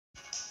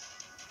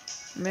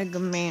Mega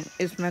Man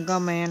is Mega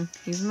Man.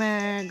 He's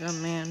Mega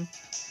Man.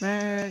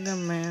 Mega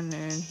Man,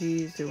 and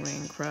he's doing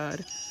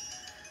crud.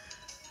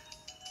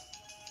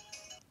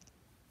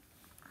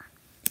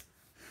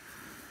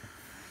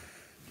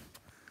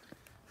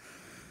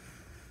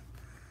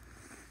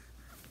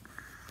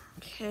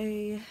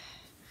 Okay.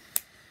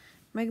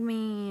 Mega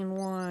Man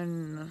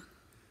 1.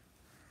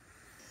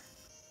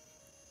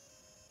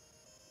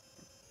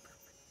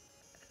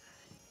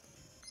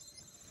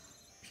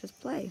 Just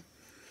play.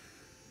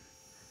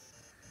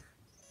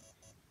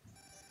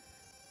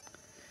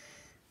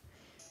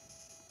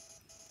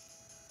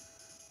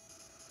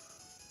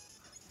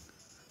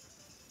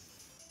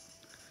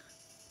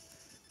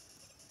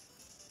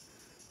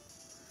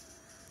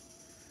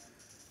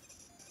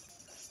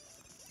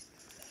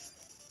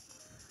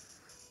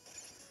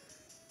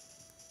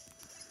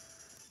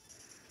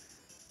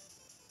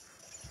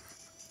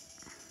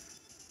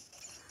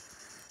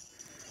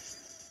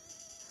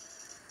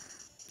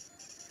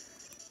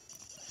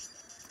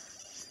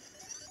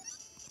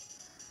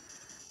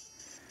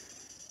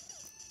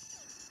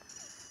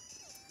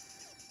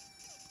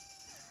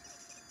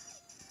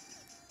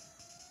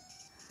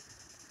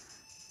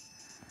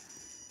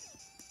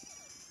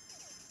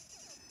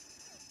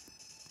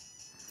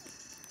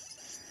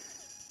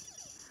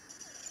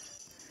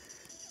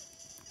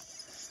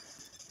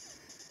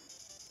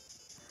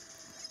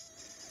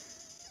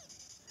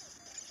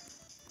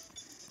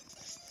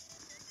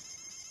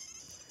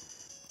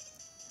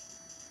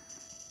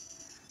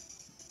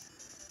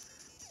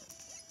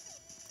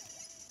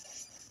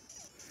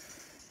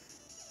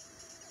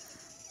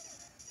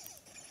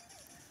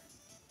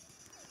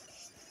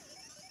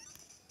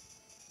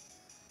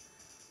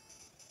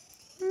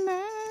 Mega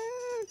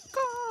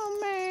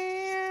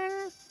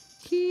Man.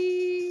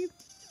 He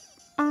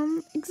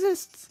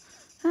exists.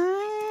 And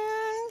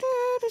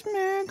it is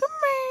Mega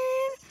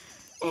Man.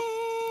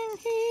 And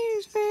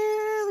he's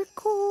very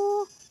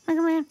cool.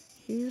 Mega Man,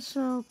 he's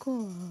so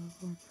cool.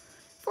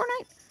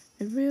 Fortnite,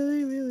 it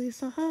really, really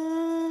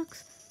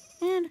sucks.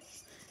 And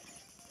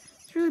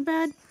it's really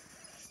bad.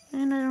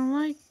 And I don't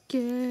like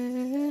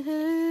it.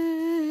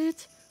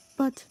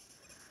 But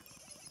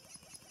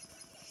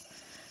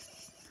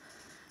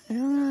I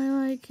don't really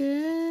like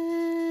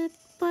it.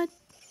 But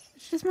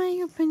it's just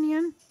my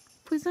opinion.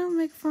 Please don't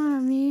make fun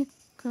of me.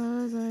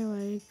 Cause I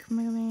like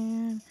Mega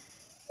Man.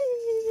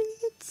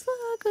 It's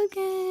a good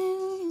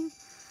game.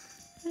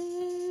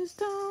 Please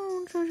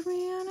don't judge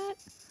me on it.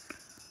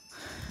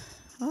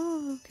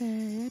 Oh,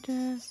 okay, I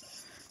just...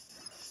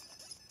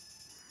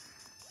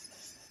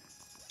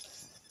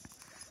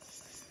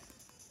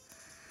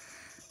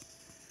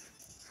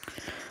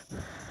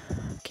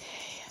 Okay.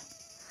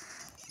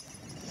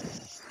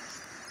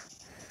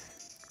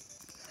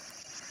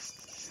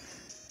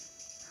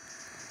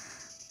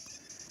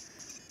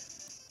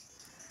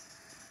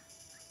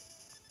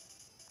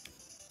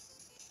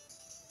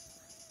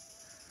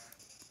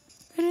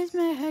 It is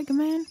Mega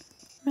Man.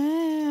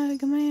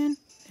 Mega Man.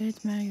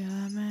 It's Mega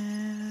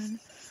Man.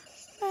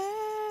 Mega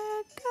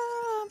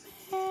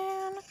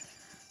Man.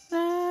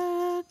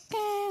 The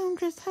game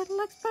just had a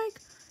leg spike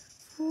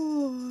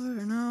for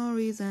no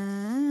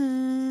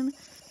reason.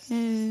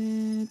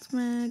 It's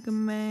Mega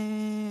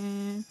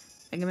Man.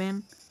 Mega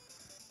Man.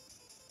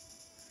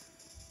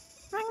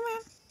 Mega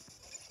Man.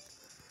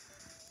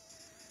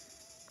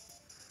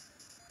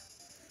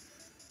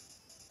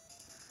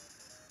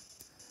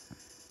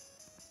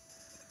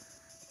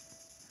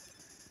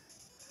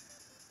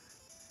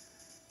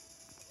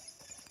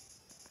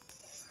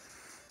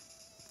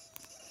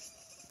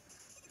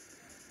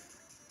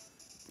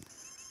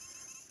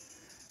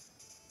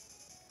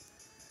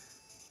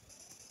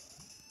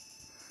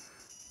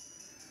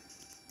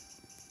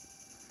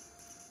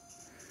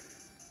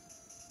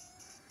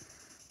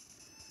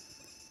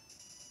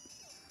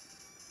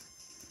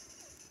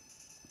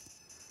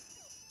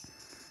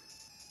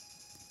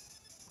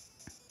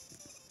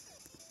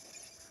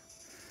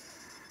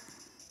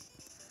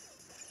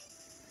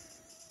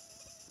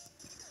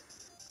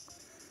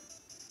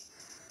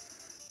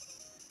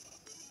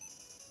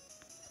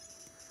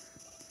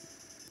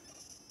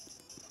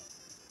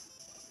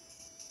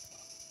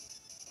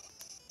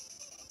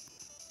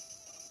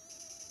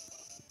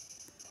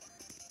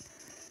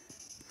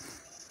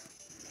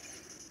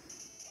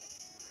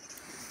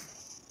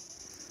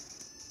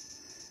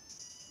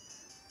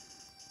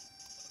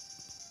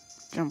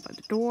 Jump at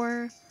the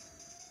door.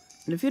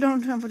 And if you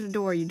don't jump at the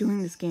door, you're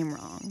doing this game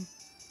wrong.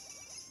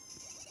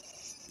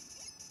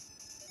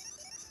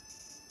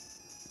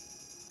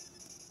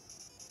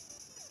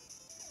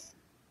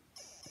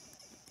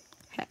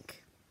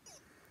 Heck.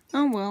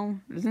 Oh well,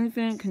 there's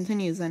infinite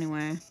continues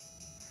anyway.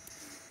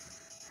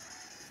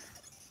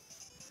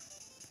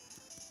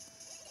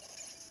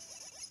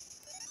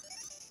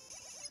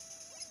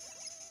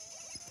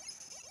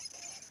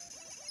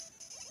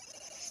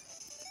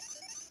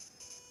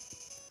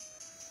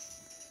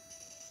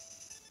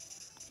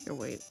 Oh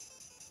wait,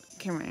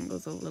 camera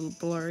angle's a little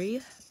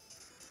blurry.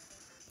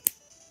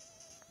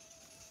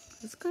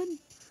 That's good.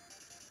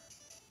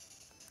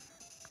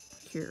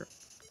 Here.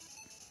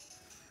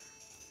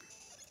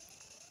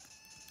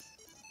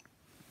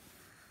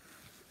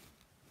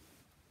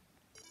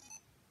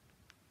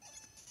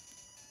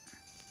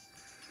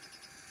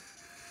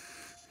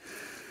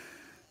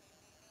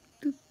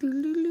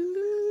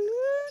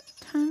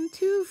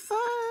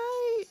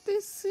 fight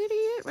this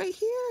idiot right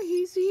here.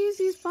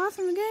 He's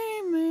bossing the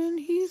game, and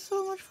he's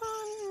so much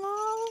fun,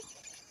 lol.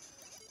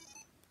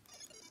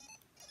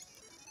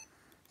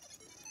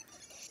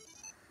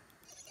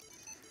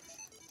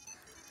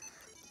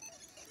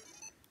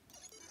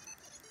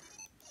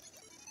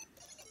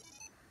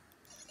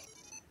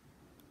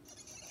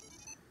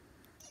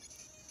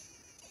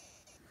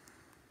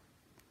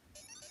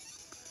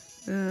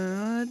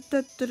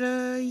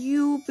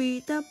 You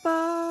beat the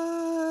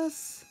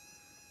boss.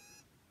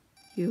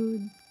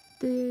 You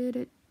did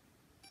it.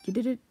 You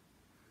did it.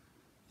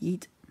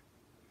 Yeet.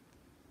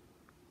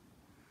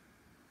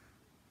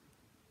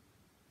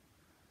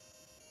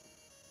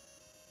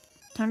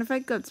 Time to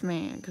fight Guts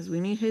Man, because we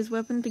need his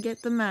weapon to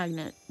get the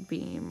magnet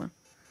beam.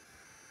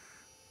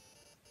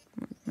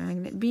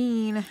 Magnet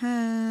bean,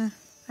 huh?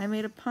 I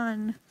made a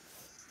pun.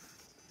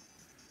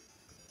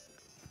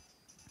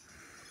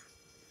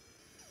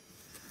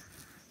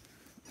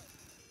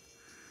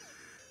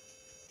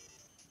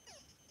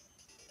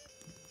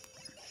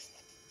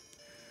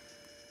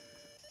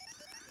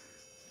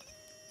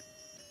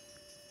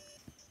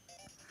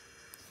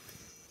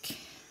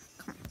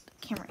 Come on,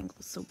 the camera angle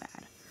is so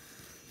bad.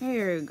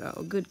 There you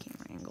go, good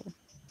camera angle.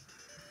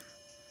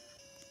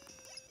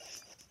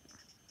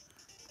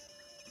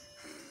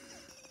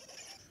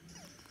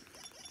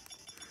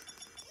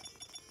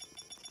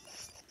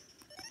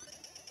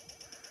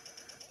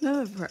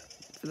 Now for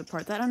the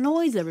part that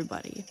annoys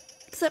everybody,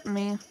 except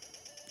me.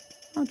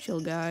 I'm a chill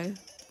guy.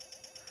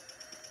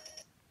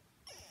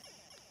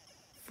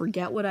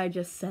 Forget what I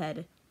just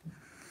said.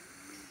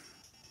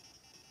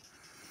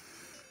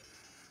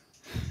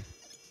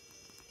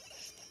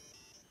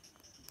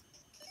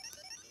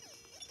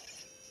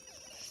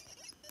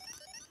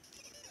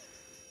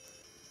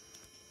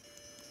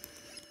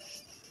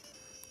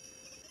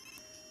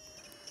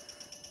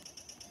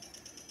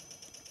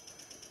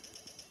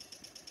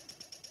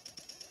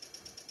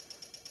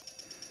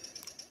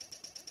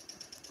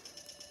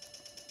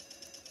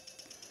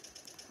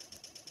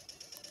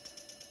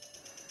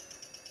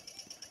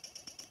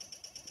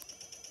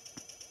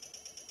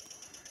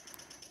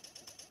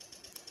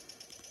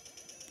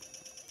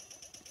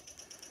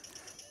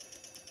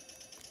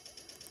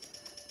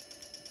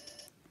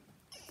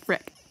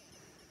 Frick.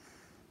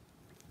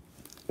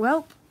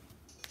 Well,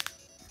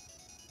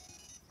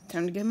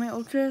 time to get my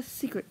ultra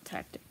secret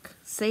tactic.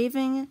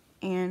 Saving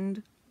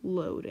and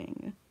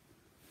loading.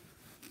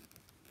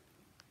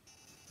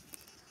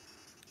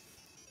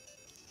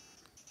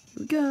 Here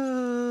we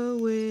go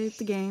with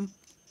the game.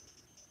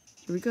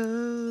 Here we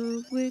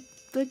go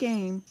with the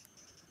game.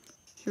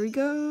 Here we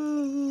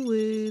go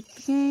with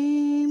the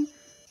game.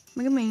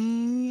 Mega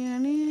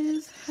Man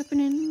is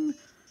happening.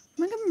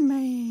 Mega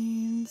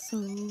Man, so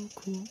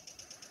cool.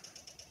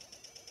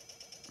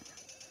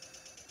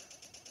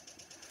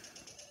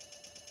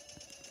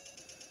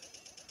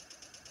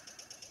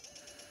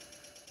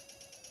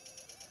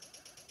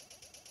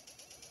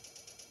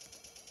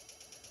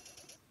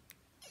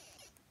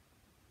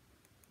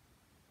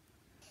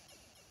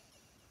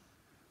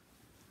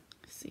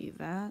 See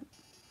that?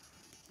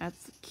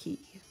 That's the key.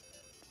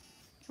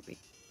 Wait.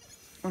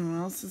 What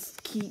else is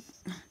the key?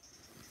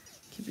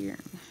 Keep your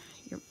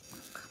come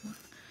on.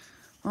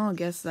 Well, I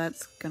guess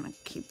that's gonna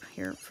keep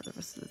here for the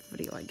rest of the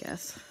video, I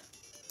guess.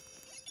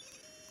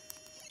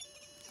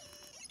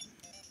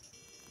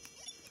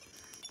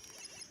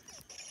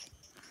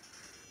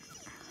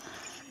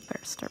 I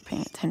better start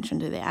paying attention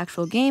to the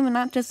actual game and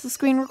not just the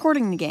screen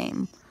recording the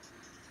game.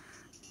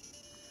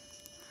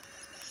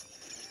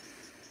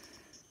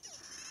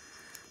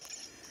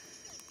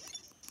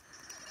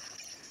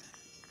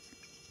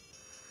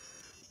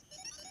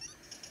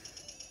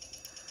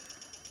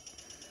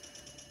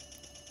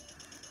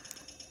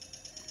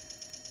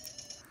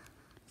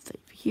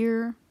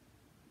 Here.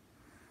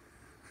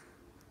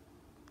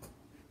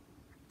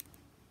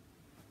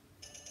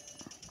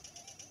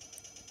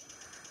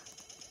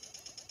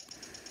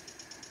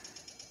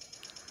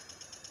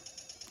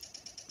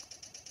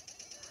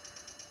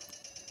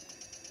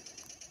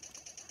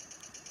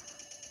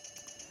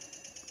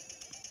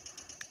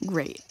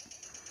 Great.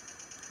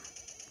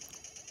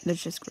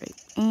 That's just great.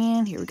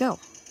 And here we go.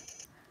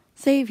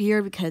 Save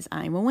here because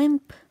I'm a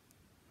wimp.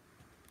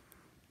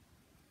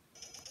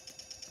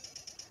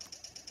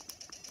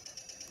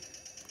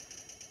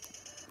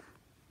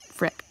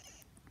 Frick.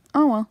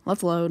 Oh well,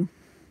 let's load.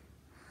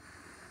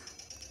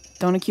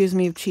 Don't accuse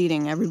me of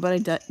cheating. Everybody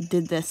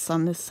did this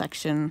on this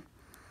section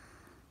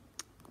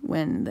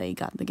when they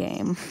got the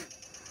game.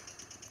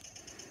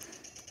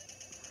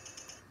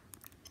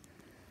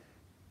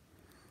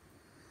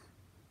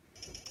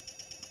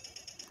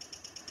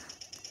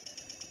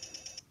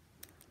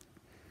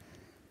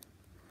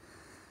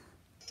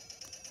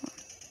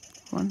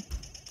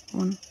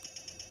 One,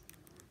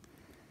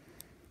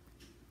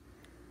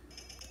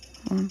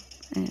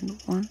 and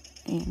one,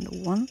 and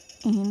one,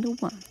 and a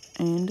one,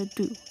 and a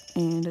two,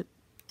 and a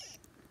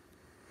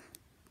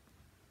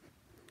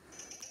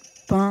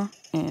ba,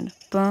 and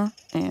ba,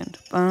 and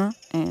ba,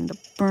 and a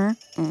burr,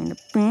 and a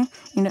burr,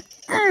 and a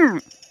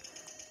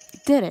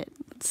did it.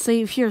 Let's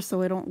save here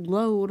so I don't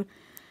load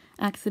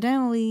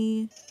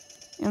accidentally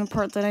in a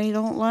part that I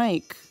don't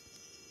like.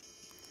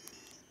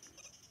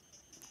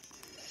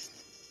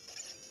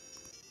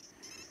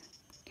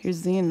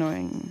 Here's the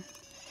annoying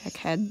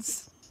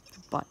heckheads.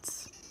 They're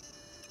butts.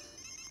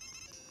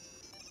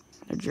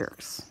 They're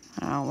jerks.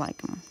 I don't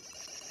like them.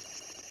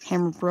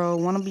 Hammer Bro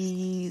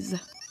wannabes.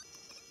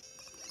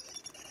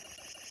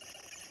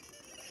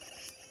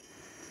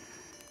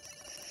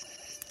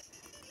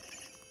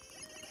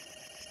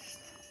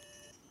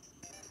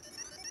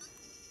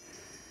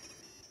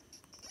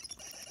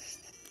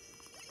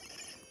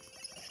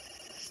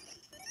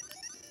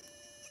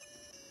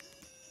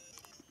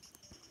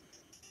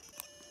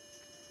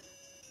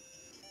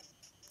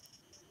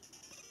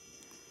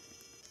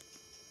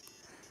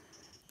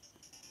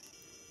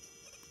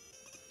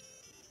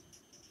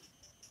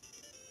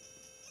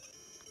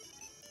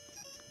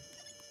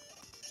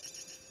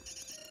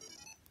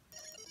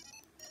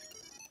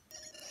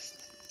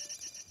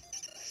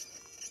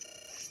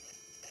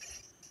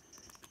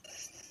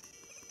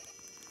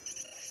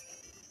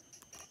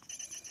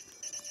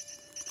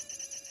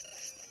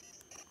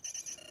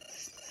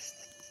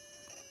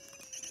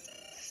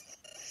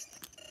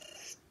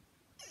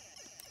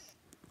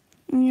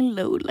 And you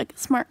load like a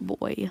smart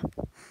boy.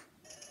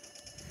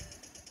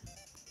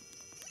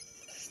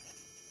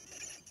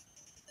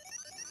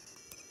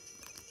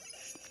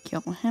 Kill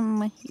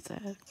him. He's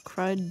a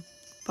crud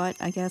butt,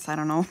 I guess. I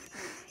don't know.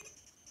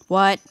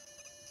 What?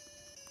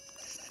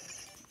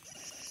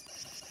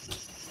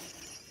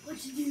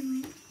 What you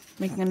doing?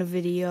 Making a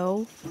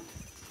video.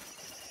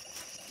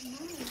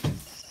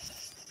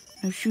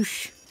 No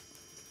shush.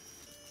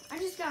 I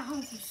just got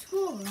home from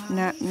school,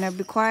 right? Now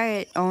be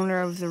quiet,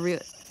 owner of the real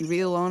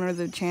owner of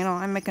the channel.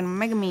 I'm making a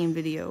Mega Man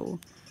video.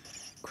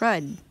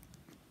 Crud.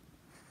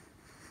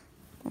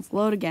 Let's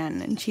load again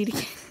and cheat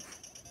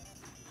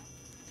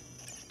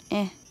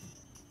again.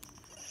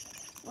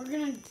 We're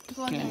gonna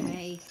plug in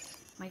a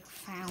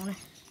microphone.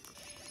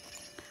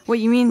 What,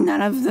 you mean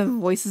none of the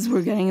voices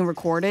were getting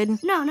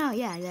recorded? No,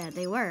 yeah,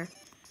 they were.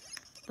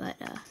 But,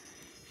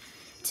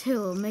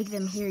 to make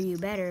them hear you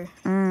better.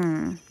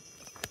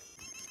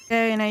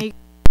 Okay, now you...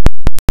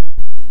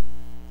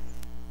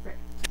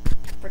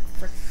 Frick,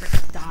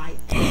 die.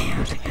 Hey,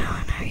 how's it going?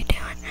 How you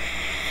doing?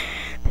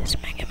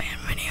 This Mega Man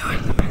video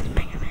is the best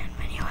Mega Man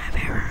video I've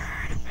ever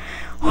heard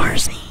or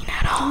seen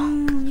at all.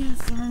 Yes,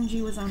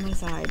 RNG was on my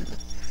side.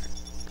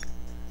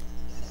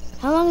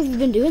 How long have you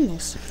been doing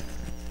this?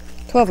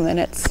 12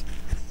 minutes.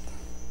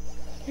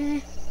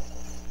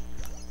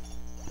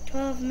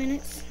 12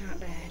 minutes? Not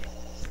bad.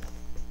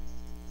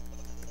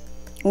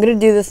 I'm gonna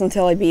do this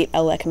until I beat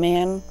Elec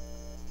Man,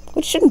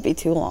 which shouldn't be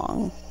too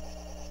long.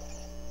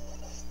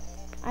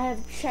 I have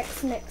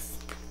Chex Mix.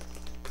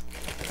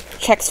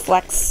 Chex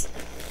Flex.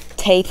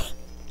 Tape.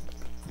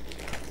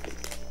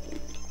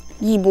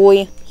 Yee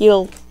boy.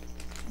 Heal.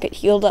 Get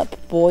healed up,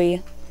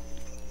 boy.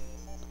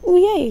 Oh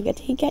yeah, you get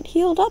to get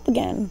healed up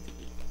again.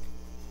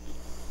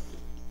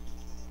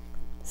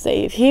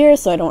 Save here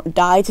so I don't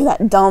die to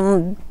that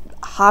dumb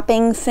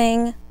hopping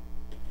thing.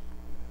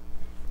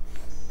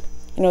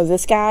 You know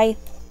this guy?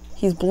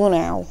 He's blue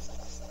now.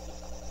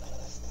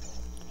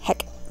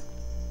 Heck.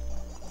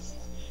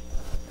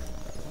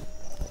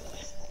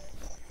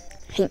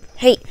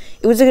 Hey,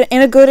 it was in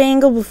a good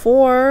angle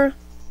before.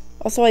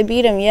 Also, I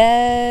beat him,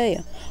 yay.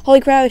 Holy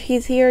crap,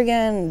 he's here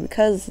again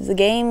because the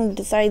game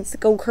decides to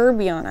go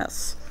Kirby on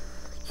us.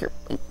 Here,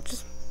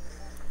 just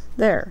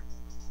there.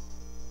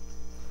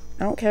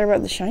 I don't care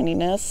about the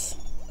shininess.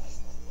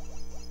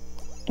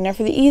 And now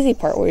for the easy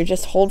part where you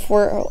just hold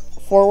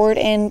forward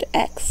and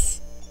X.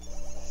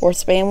 Or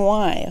spam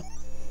Y.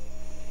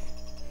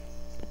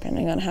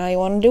 Depending on how you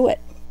want to do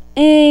it.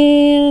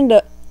 And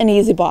an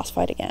easy boss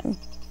fight again.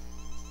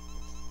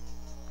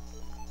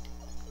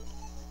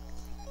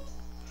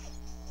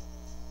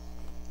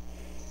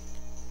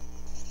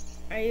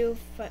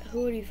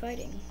 Who are you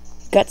fighting?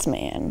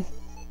 Gutsman.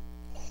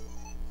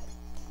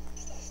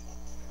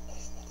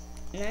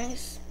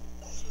 Nice.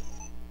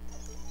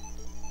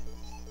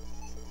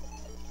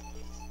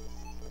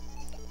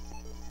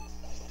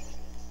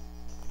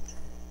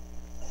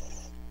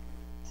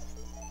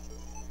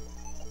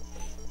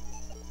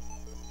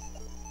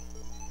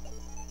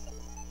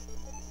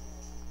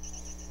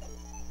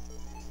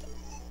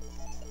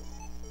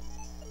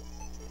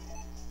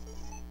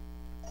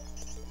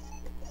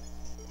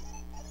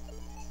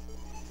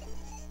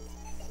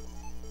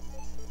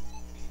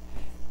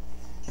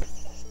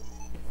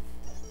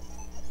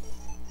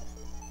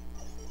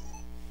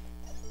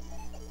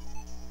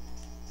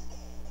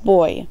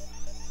 Boy.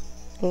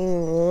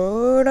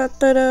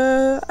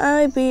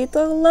 I beat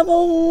the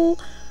level.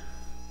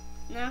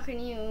 Now can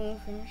you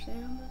finish the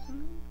number?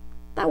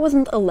 That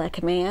wasn't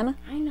Elec Man.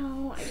 I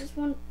know. I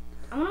want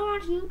to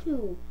watch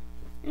YouTube.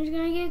 It's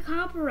gonna get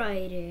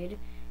copyrighted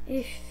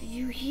if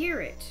you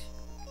hear it.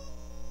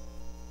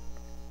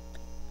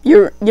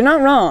 You're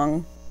not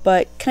wrong,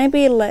 but can I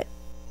be you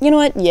know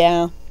what?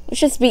 Yeah. Let's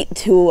just beat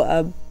to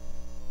a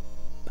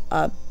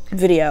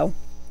video.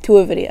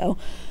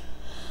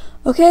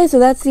 Okay, so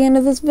that's the end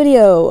of this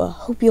video.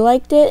 Hope you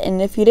liked it,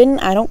 and if you didn't,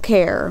 I don't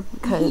care.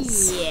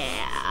 Because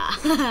Yeah.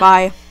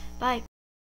 bye. Bye.